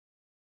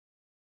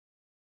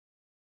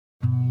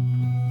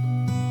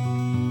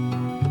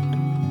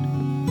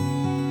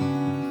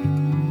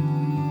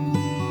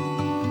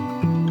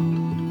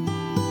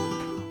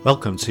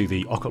Welcome to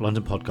the Occult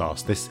London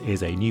podcast. This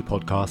is a new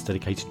podcast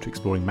dedicated to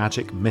exploring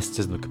magic,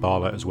 mysticism, and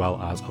Kabbalah, as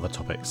well as other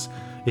topics.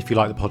 If you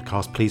like the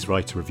podcast, please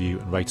write a review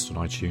and rate us on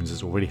iTunes,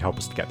 as it will really help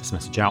us to get this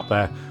message out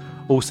there.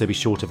 Also, be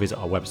sure to visit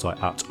our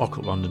website at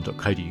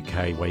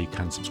occultlondon.co.uk, where you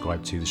can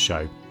subscribe to the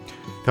show.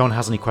 If anyone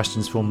has any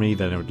questions for me,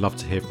 then I would love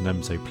to hear from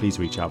them, so please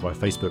reach out via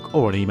Facebook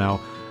or an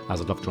email, as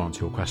I'd love to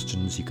answer your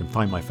questions. You can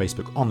find my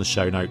Facebook on the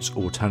show notes,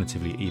 or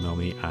alternatively email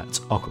me at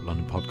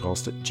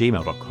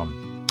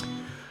occultlondonpodcast@gmail.com.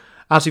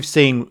 As you've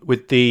seen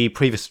with the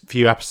previous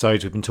few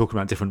episodes, we've been talking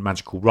about different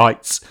magical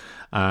rites.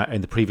 In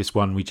the previous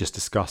one, we just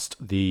discussed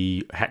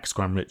the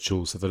hexagram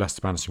rituals, so the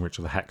lesser banishing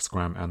ritual of the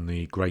hexagram and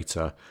the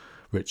greater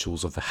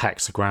rituals of the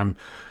hexagram.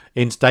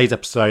 In today's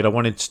episode, I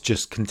wanted to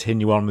just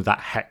continue on with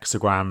that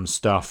hexagram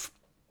stuff,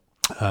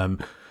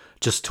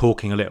 just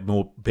talking a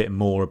bit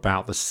more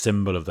about the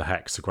symbol of the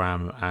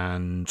hexagram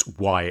and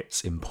why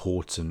it's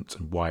important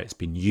and why it's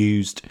been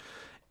used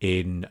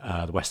in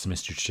the Western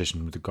mystery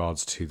tradition with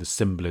regards to the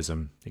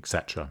symbolism,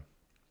 etc.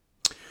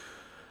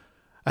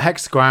 A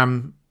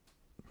hexagram,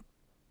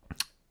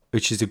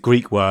 which is a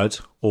Greek word,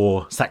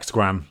 or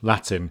sexagram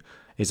Latin,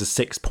 is a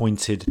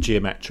six-pointed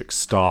geometric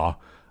star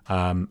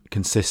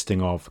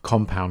consisting of a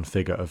compound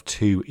figure of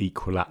two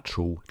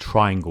equilateral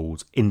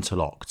triangles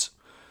interlocked.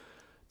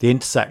 The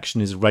intersection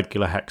is a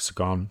regular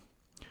hexagon,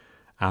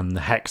 and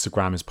the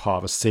hexagram is part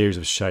of a series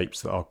of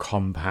shapes that are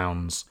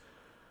compounds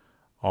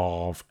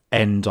of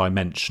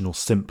n-dimensional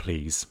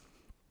simplies.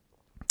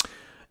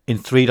 In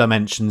 3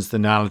 dimensions, the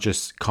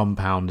analogous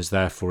compound is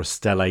therefore a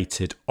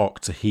stellated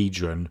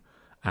octahedron,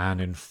 and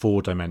in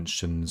 4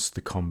 dimensions, the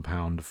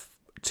compound of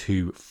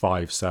 2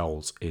 5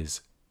 cells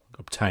is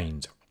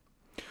obtained.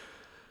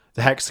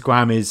 The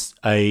hexagram is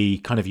a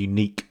kind of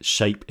unique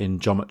shape in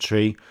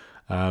geometry.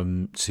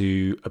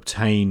 To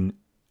obtain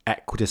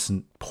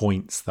equidistant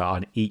points that are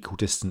an equal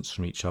distance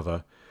from each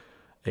other,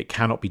 it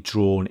cannot be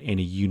drawn in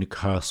a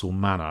unicursal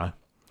manner.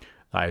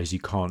 That is, you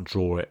can't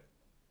draw it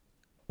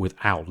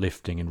without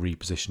lifting and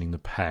repositioning the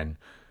pen.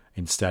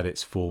 Instead,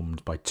 it's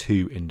formed by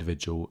 2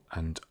 individual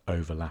and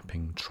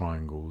overlapping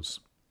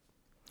triangles.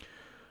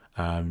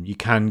 You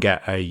can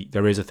get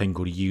there is a thing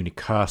called a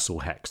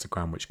unicursal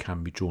hexagram, which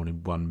can be drawn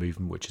in one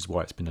movement, which is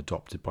why it's been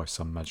adopted by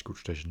some magical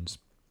traditions.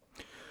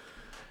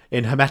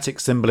 In Hermetic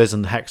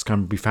symbolism, the hexagram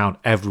can be found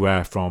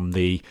everywhere, from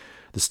the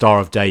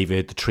Star of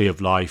David, the Tree of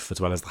Life, as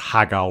well as the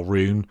Hagal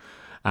rune.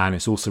 And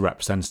it's also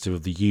representative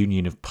of the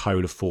union of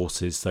polar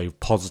forces, so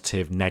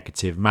positive,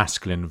 negative,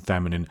 masculine and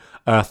feminine,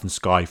 earth and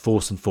sky,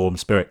 force and form,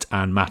 spirit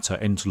and matter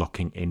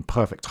interlocking in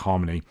perfect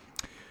harmony.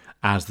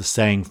 As the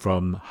saying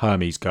from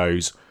Hermes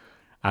goes,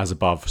 as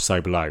above,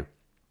 so below.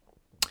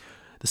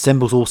 The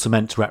symbol's also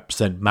meant to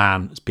represent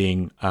man as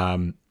being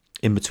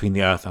in between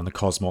the earth and the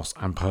cosmos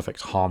and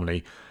perfect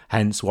harmony,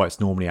 hence why it's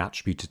normally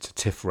attributed to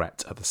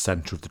Tiferet at the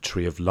centre of the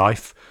Tree of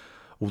Life.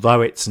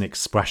 Although it's an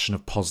expression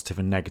of positive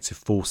and negative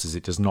forces,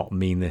 it does not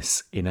mean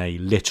this in a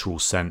literal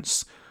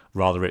sense.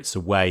 Rather, it's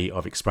a way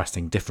of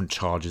expressing different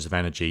charges of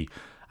energy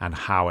and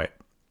how it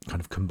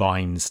kind of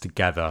combines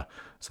together.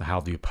 So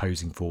how the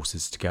opposing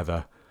forces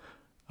together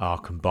are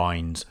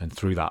combined, and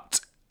through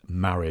that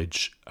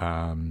marriage,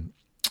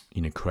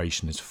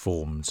 creation is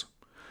formed.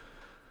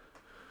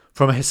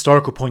 From a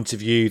historical point of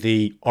view,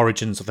 the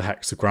origins of the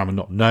hexagram are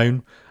not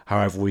known.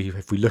 However,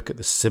 if we look at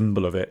the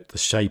symbol of it, the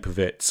shape of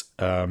it,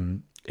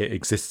 it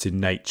exists in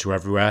nature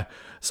everywhere.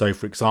 So,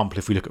 for example,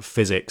 if we look at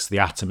physics, the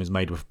atom is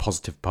made of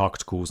positive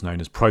particles known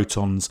as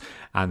protons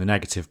and the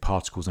negative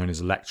particles known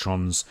as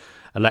electrons.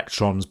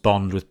 Electrons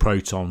bond with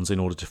protons in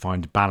order to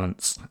find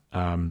balance,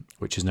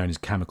 which is known as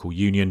chemical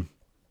union.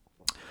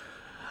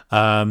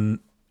 You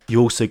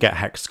also get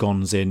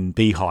hexagons in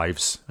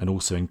beehives and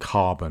also in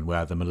carbon,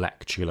 where the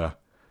molecular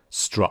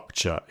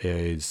structure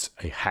is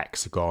a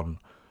hexagon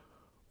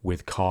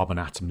with carbon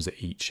atoms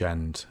at each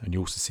end, and you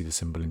also see the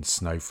symbol in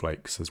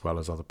snowflakes as well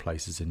as other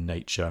places in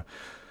nature.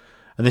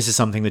 And this is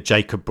something that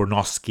Jacob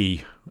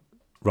Bronowski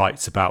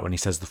writes about when he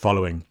says the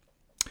following: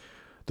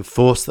 "The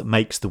force that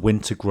makes the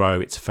winter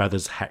grow its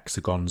feathers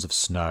hexagons of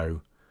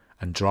snow,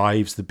 and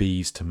drives the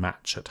bees to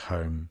match at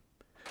home.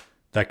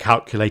 Their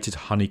calculated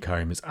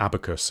honeycomb is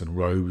abacus and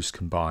rose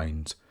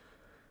combined.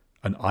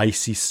 An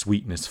icy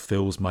sweetness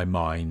fills my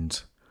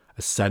mind,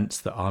 a sense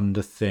that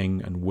under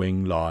thing and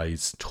wing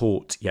lies,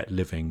 taut yet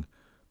living,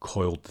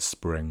 coiled the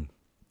spring."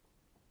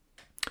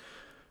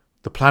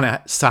 The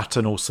planet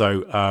Saturn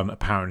also,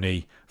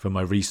 apparently, from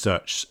my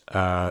research,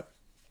 has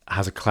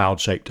a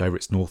cloud shaped over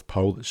its north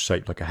pole that's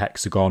shaped like a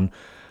hexagon,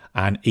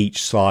 and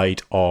each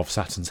side of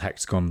Saturn's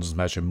hexagons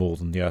measure more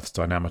than the Earth's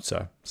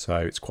diameter. So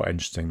it's quite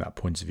interesting, that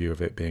point of view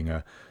of it being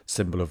a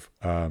symbol of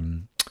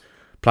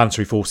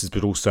planetary forces,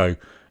 but also,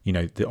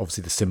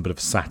 obviously the symbol of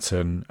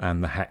Saturn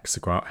and the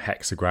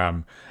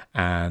hexagram,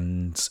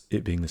 and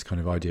it being this kind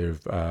of idea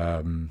of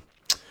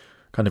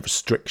kind of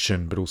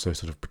restriction, but also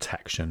sort of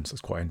protection. So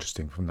it's quite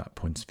interesting from that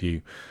point of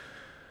view.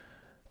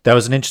 There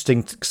was an interesting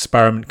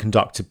experiment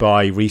conducted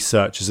by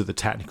researchers at the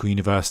Technical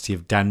University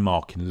of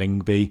Denmark in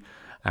Lyngby,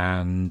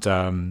 and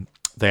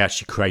they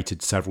actually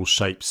created several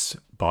shapes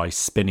by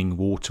spinning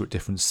water at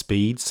different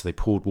speeds. So they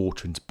poured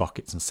water into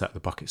buckets and set the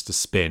buckets to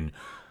spin.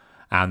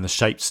 And the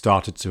shapes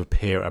started to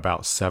appear at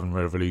about 7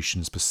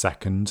 revolutions per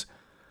second.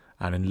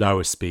 And in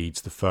lower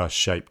speeds, the first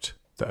shape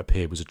that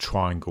appeared was a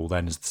triangle.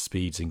 Then as the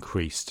speeds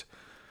increased,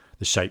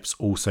 the shapes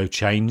also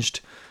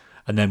changed.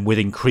 And then with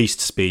increased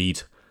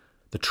speed,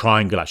 the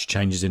triangle actually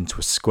changes into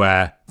a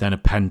square, then a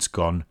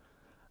pentagon.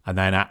 And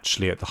then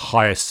actually at the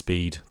highest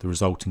speed, the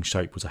resulting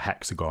shape was a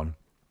hexagon.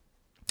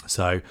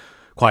 So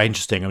quite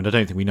interesting. I mean, I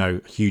don't think we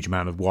know a huge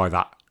amount of why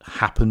that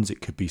happens.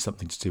 It could be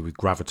something to do with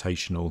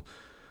gravitational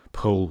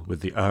pull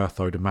with the Earth,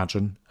 I would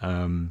imagine.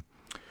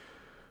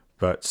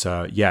 But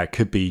it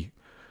could be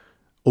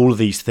all of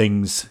these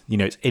things.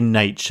 It's in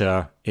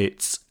nature,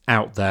 it's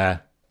out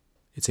there,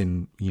 it's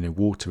in,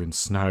 water and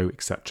snow,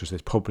 etc. So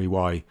it's probably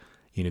why,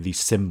 these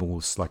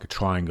symbols like a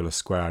triangle, a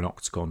square, an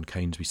octagon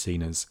came to be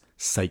seen as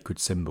sacred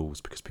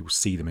symbols, because people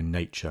see them in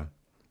nature.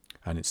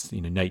 And it's,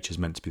 nature's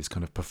meant to be this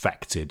kind of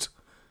perfected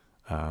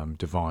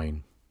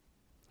divine.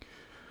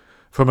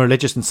 From a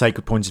religious and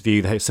sacred point of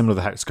view, the symbol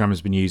of the hexagram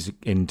has been used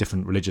in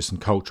different religious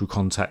and cultural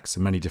contexts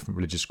in many different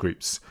religious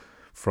groups,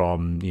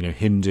 from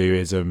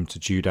Hinduism to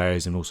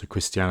Judaism, also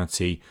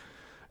Christianity.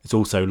 It's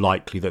also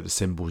likely that the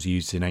symbol was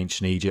used in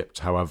ancient Egypt.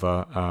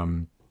 However,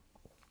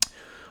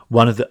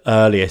 one of the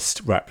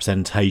earliest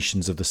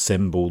representations of the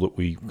symbol that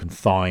we can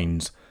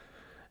find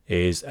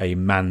is a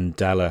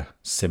mandala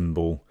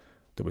symbol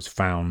that was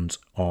found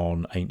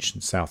on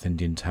ancient South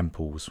Indian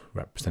temples,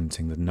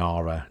 representing the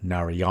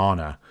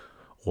Narayana,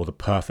 or the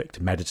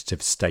perfect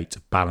meditative state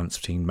of balance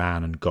between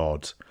man and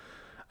God.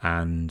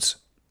 And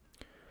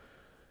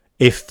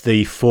if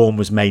the form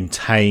was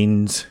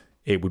maintained,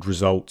 it would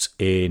result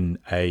in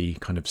a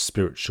kind of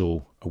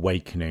spiritual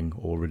awakening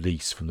or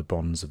release from the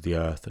bonds of the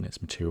earth and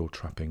its material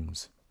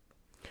trappings.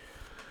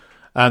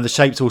 And the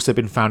shape's also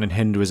been found in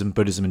Hinduism,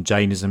 Buddhism and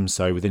Jainism.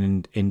 So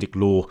within Indic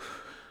law,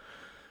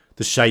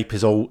 the shape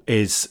is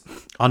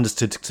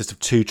understood to consist of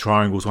 2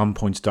 triangles, one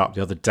pointed up,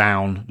 the other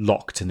down,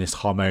 locked in this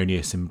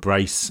harmonious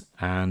embrace.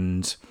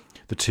 And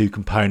the 2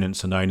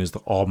 components are known as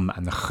the Om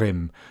and the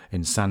Chim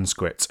in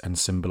Sanskrit, and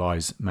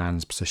symbolise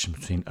man's position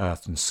between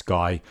earth and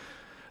sky.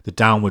 The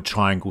downward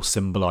triangle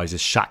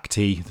symbolises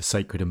Shakti, the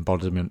sacred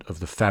embodiment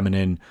of the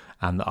feminine,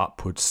 and the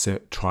upward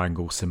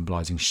triangle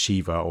symbolising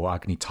Shiva or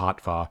Agni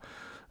Tattva,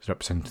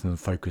 representing the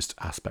focused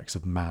aspects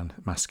of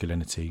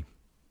masculinity.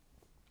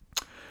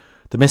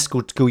 The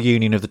mystical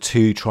union of the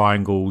 2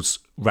 triangles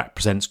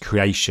represents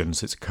creation,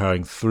 so it's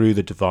occurring through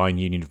the divine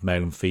union of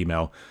male and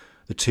female.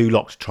 The 2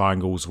 locked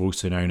triangles are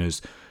also known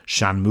as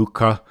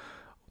Shanmukha,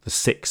 the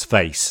 6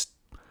 face,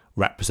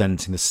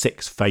 representing the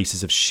 6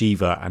 faces of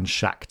Shiva and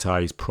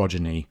Shakti's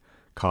progeny,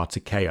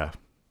 Kartikeya.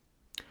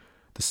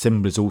 The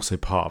symbol is also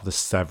part of the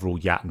several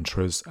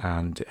yantras,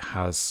 and it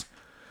has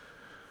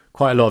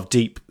quite a lot of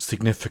deep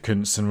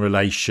significance and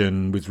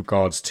relation with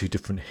regards to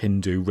different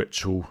Hindu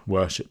ritual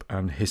worship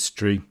and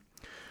history.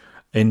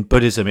 In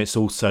Buddhism, it's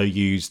also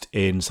used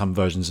in some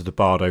versions of the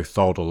Bardo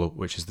Thodol,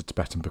 which is the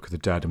Tibetan Book of the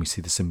Dead, and we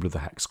see the symbol of the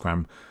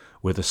hexagram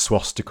with a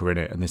swastika in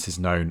it, and this is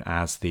known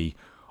as the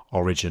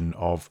origin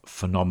of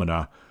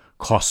phenomena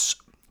Kos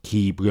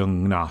Ki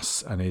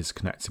Bryungnas, and is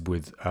connected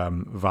with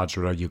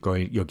Vajra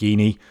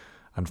Yogini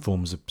and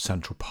forms a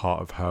central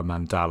part of her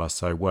mandala,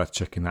 so worth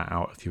checking that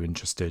out if you're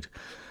interested.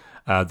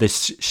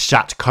 This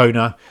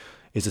Shatkona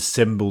is a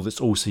symbol that's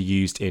also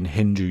used in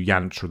Hindu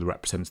yantra that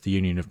represents the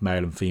union of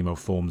male and female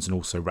forms, and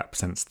also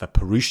represents the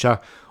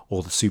Purusha,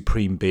 or the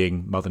supreme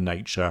being, Mother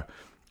Nature,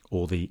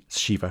 or the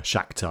Shiva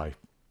Shakti.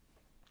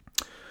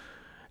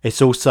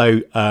 It's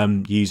also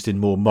used in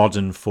more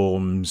modern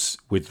forms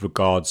with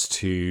regards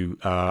to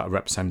a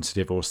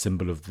representative or a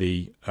symbol of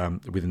the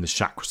within the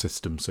chakra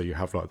system. So you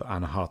have like the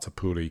Anahata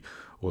Puri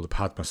or the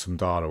Padma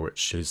Sundara,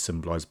 which is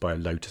symbolised by a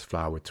lotus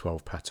flower with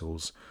 12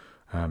 petals,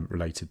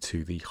 related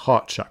to the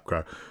heart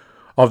chakra.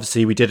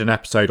 Obviously, we did an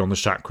episode on the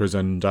chakras,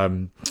 and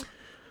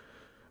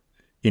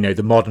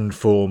the modern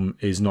form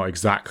is not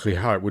exactly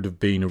how it would have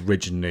been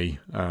originally.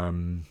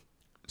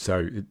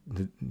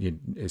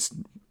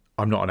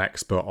 I'm not an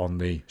expert on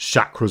the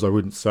chakras, I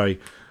wouldn't say.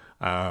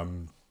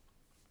 So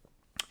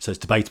it's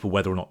debatable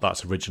whether or not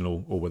that's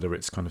original, or whether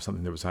it's kind of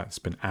something that's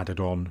been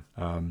added on,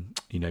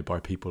 by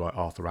people like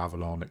Arthur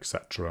Avalon,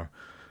 etc.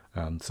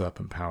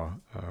 Serpent Power.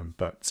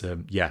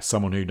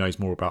 Someone who knows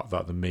more about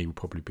that than me will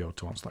probably be able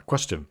to answer that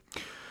question.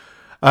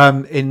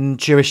 In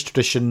Jewish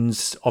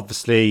traditions,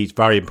 obviously, it's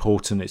very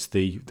important. It's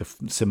the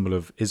symbol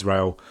of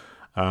Israel.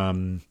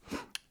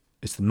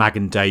 It's the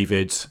Magen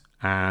David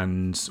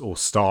or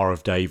Star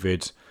of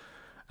David.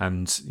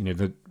 And,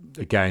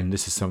 again,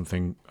 this is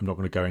something I'm not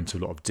going to go into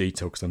a lot of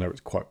detail because I know it's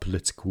quite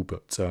political,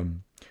 but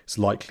it's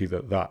likely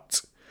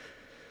that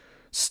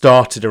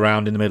started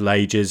around in the Middle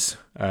Ages.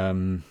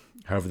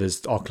 However,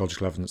 there's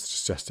archaeological evidence to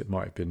suggest it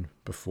might have been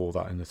before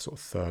that, in the sort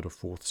of 3rd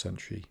or 4th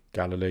century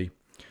Galilee.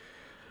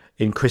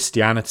 In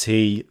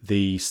Christianity,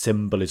 the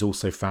symbol is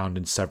also found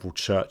in several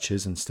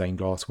churches and stained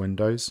glass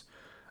windows,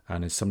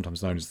 and is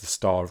sometimes known as the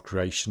Star of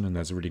Creation. And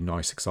there's a really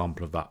nice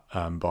example of that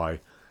by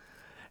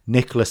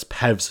Nicholas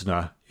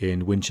Pevsner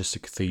in Winchester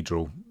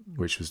Cathedral,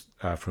 which was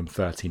from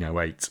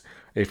 1308.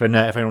 If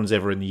anyone's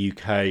ever in the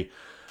UK,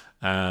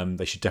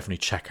 they should definitely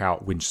check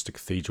out Winchester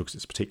Cathedral because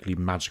it's a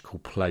particularly magical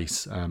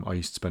place. I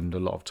used to spend a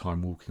lot of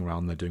time walking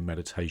around there doing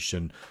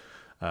meditation.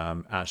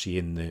 Actually,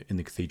 in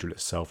the cathedral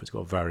itself, it's got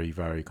a very,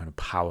 very kind of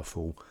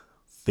powerful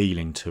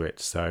feeling to it.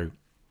 So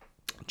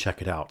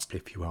check it out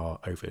if you are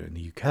over in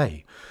the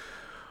UK.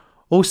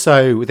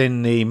 Also,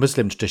 within the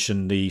Muslim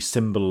tradition, the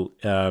symbol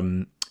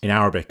in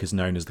Arabic is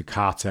known as the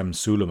Khatem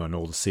Suleiman,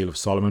 or the Seal of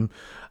Solomon.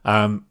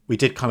 We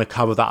did kind of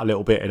cover that a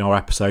little bit in our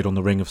episode on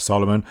the Ring of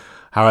Solomon.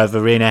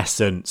 However, in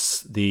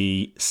essence,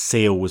 the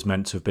seal was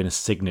meant to have been a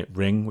signet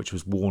ring, which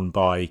was worn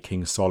by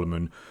King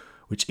Solomon,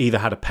 which either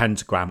had a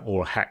pentagram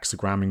or a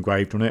hexagram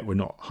engraved on it. We're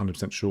not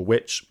 100% sure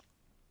which.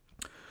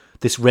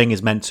 This ring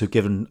is meant to have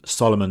given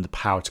Solomon the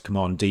power to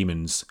command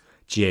demons,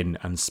 jinn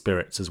and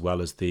spirits, as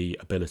well as the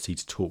ability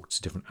to talk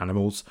to different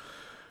animals.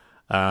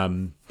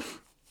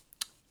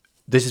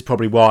 This is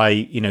probably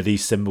why,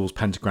 these symbols,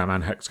 pentagram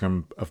and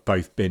hexagram, have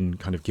both been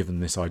kind of given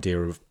this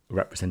idea of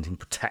representing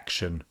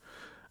protection.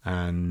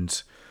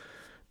 And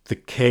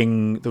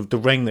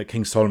the ring that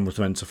King Solomon was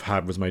meant to have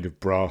had was made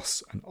of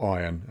brass and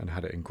iron and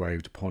had it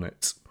engraved upon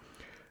it.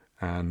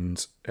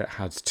 And it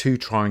had 2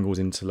 triangles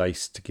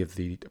interlaced to give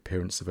the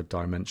appearance of a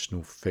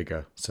dimensional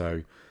figure.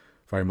 So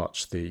very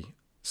much the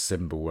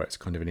symbol where it's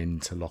kind of an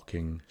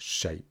interlocking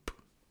shape.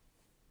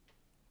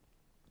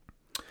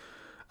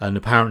 And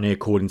apparently,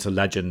 according to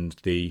legend,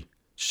 the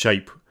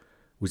shape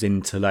was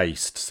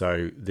interlaced.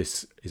 So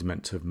this is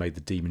meant to have made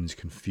the demons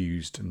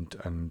confused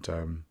and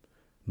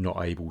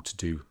not able to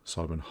do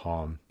Solomon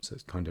harm. So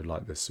it's kind of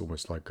like this,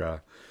 almost like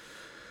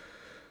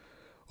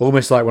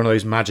one of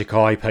those magic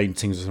eye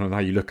paintings or something. How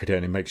you look at it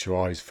and it makes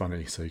your eyes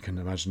funny. So you can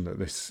imagine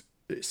that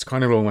it's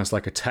kind of almost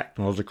like a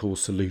technological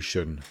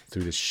solution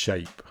through this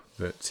shape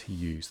that he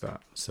used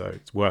that. So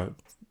it's worth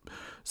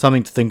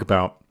something to think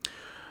about.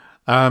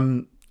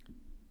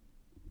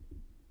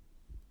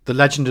 The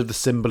legend of the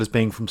symbol as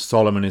being from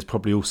Solomon is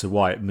probably also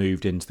why it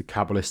moved into the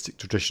Kabbalistic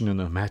tradition and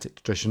the Hermetic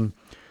tradition.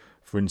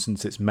 For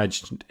instance, it's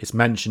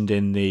mentioned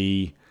in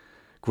the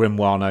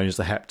grimoire known as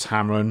the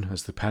Heptameron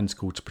as the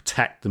pentacle to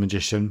protect the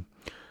magician.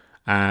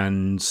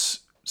 And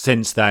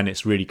since then,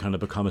 it's really kind of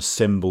become a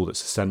symbol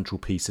that's a central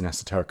piece in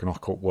esoteric and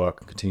occult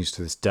work and continues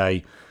to this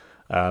day.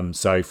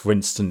 So, for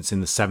instance,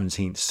 in the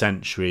 17th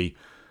century,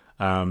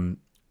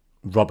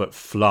 Robert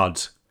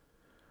Flood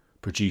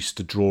produced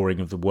a drawing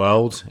of the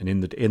world, and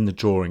in the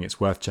drawing, it's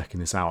worth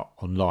checking this out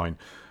online.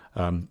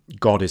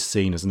 God is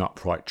seen as an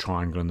upright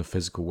triangle, and the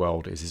physical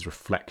world is his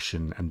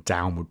reflection and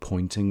downward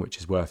pointing, which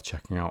is worth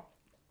checking out.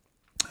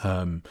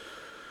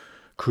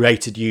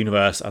 Created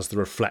universe as the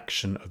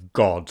reflection of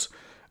God,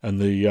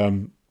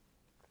 and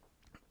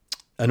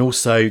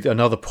also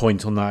another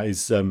point on that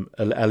is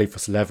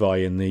Eliphas Levi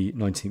in the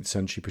 19th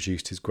century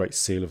produced his Great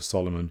Seal of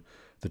Solomon,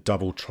 the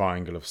double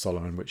triangle of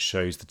Solomon, which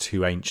shows the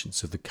 2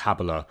 ancients of the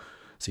Kabbalah.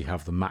 So you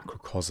have the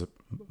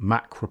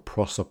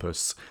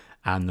macroprosopus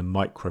and the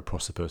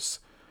microprosopus,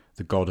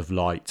 the god of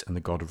light and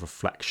the god of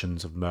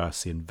reflections of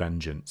mercy and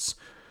vengeance.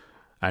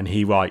 And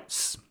he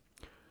writes,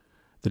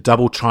 the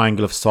double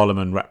triangle of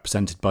Solomon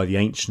represented by the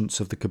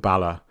ancients of the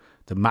Kabbalah,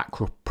 the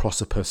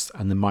macroprosopus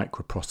and the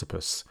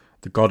microprosopus,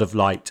 the god of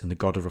light and the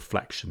god of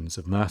reflections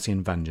of mercy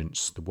and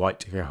vengeance, the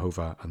white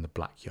Jehovah and the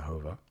black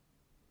Jehovah.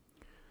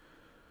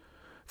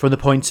 From the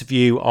point of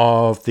view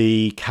of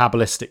the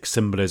Kabbalistic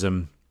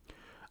symbolism,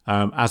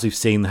 as we've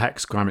seen, the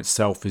hexagram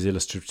itself is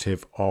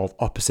illustrative of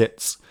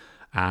opposites,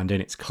 and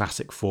in its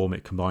classic form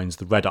it combines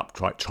the red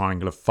upright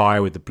triangle of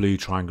fire with the blue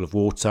triangle of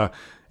water.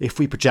 If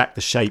we project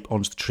the shape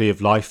onto the tree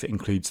of life, it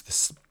includes the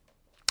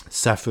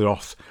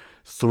Sephiroth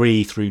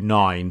 3 through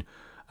 9,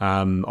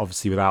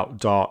 obviously without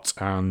Dart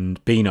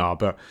and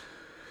Binar.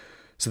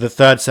 So the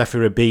third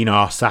Sephirah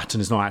Binar,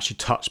 Saturn, is not actually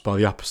touched by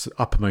the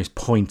uppermost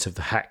point of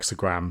the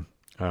hexagram.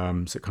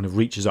 So it kind of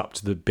reaches up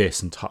to the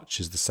abyss and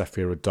touches the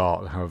Sephirah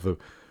Dart. However,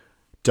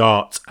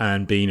 Dart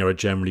and Binar are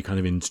generally kind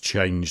of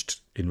interchanged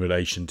in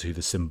relation to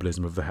the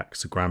symbolism of the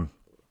hexagram.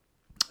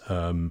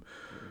 And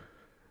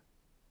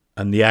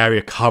the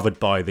area covered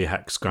by the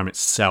hexagram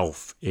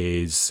itself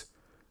is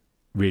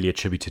really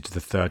attributed to the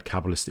third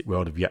Kabbalistic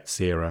world of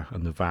Yetzirah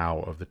and the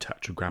vow of the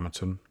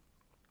Tetragrammaton.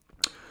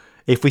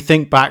 If we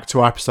think back to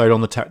our episode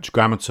on the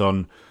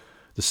Tetragrammaton,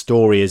 the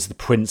story is the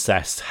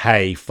princess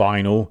Hay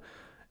Final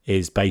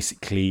is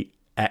basically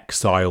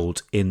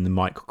exiled in the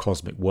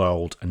microcosmic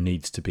world and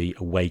needs to be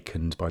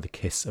awakened by the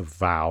kiss of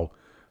Vow,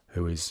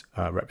 who is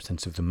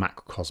representative of the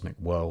macrocosmic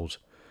world,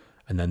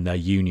 and then their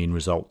union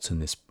results in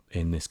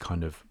this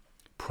kind of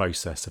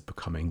process of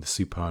becoming the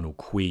supernal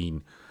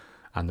queen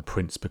and the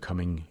prince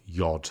becoming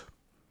Yod.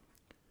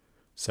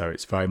 So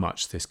it's very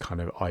much this kind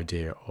of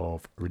idea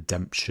of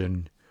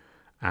redemption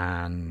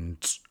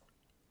and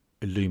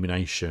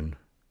illumination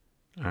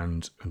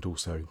and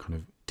also kind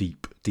of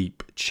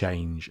deep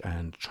change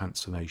and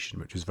transformation,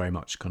 which is very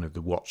much kind of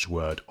the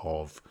watchword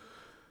of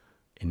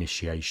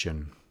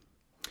initiation.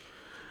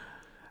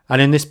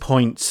 And in this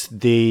point,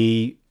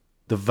 the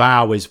the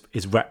vow is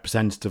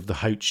representative of the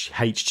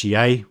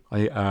HGA,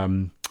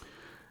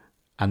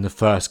 and the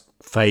first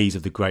phase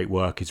of the great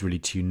work is really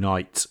to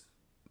unite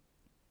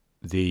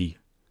the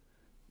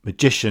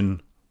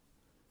magician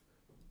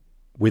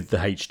with the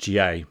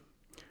HGA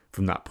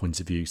from that point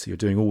of view. So you're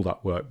doing all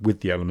that work with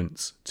the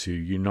elements to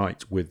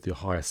unite with the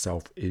higher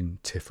self in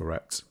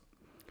Tiferet.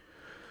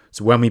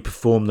 So when we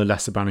perform the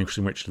lesser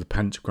banishing ritual of the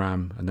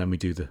pentagram, and then we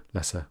do the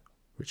lesser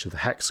ritual of the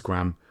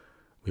hexagram,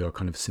 we are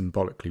kind of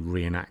symbolically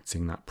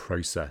reenacting that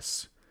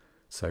process.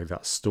 So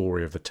that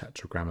story of the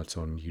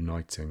tetragrammaton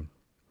uniting,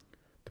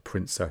 the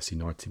princess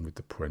uniting with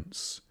the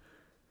prince.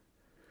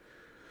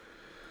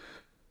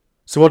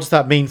 So what does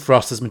that mean for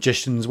us as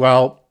magicians?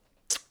 Well,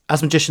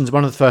 as magicians,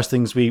 one of the first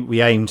things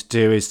we aim to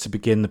do is to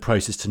begin the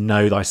process to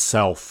know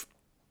thyself.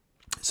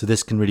 So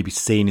this can really be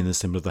seen in the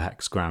symbol of the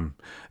hexagram.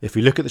 If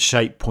we look at the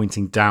shape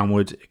pointing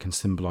downward, it can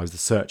symbolise the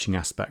searching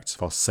aspects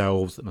of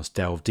ourselves that must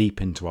delve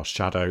deep into our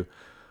shadow,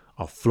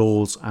 our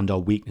flaws and our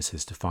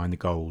weaknesses to find the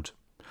gold.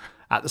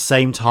 At the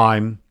same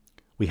time,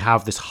 we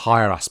have this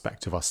higher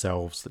aspect of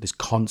ourselves that is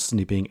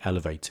constantly being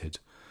elevated.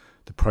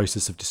 The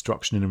process of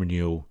destruction and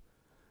renewal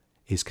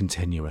is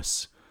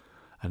continuous.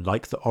 And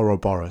like the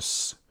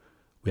Ouroboros,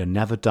 we are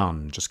never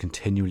done, just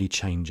continually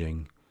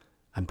changing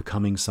and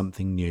becoming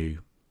something new.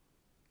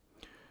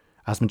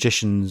 As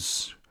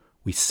magicians,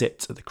 we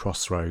sit at the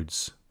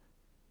crossroads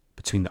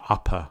between the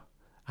upper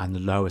and the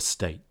lower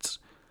state,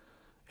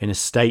 in a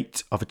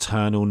state of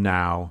eternal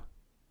now,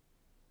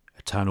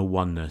 eternal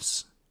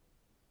oneness,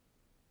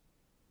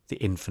 the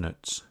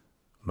infinite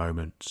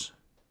moment.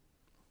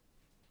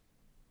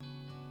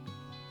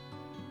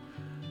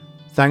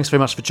 Thanks very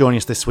much for joining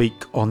us this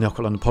week on the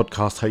Occult London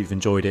podcast. Hope you've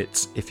enjoyed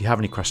it. If you have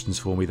any questions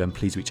for me, then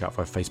please reach out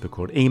via Facebook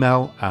or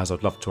email, as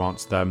I'd love to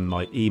answer them.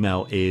 My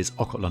email is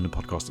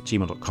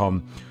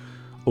occultlondonpodcast@gmail.com.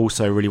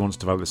 Also, really want to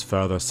develop this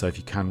further, so if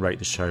you can rate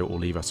the show or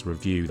leave us a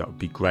review, that would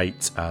be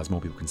great, as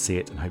more people can see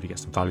it and hopefully get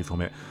some value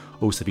from it.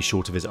 Also, be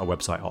sure to visit our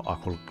website at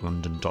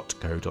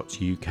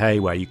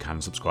occultlondon.co.uk, where you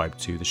can subscribe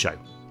to the show.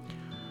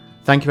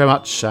 Thank you very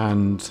much,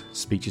 and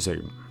speak to you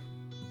soon.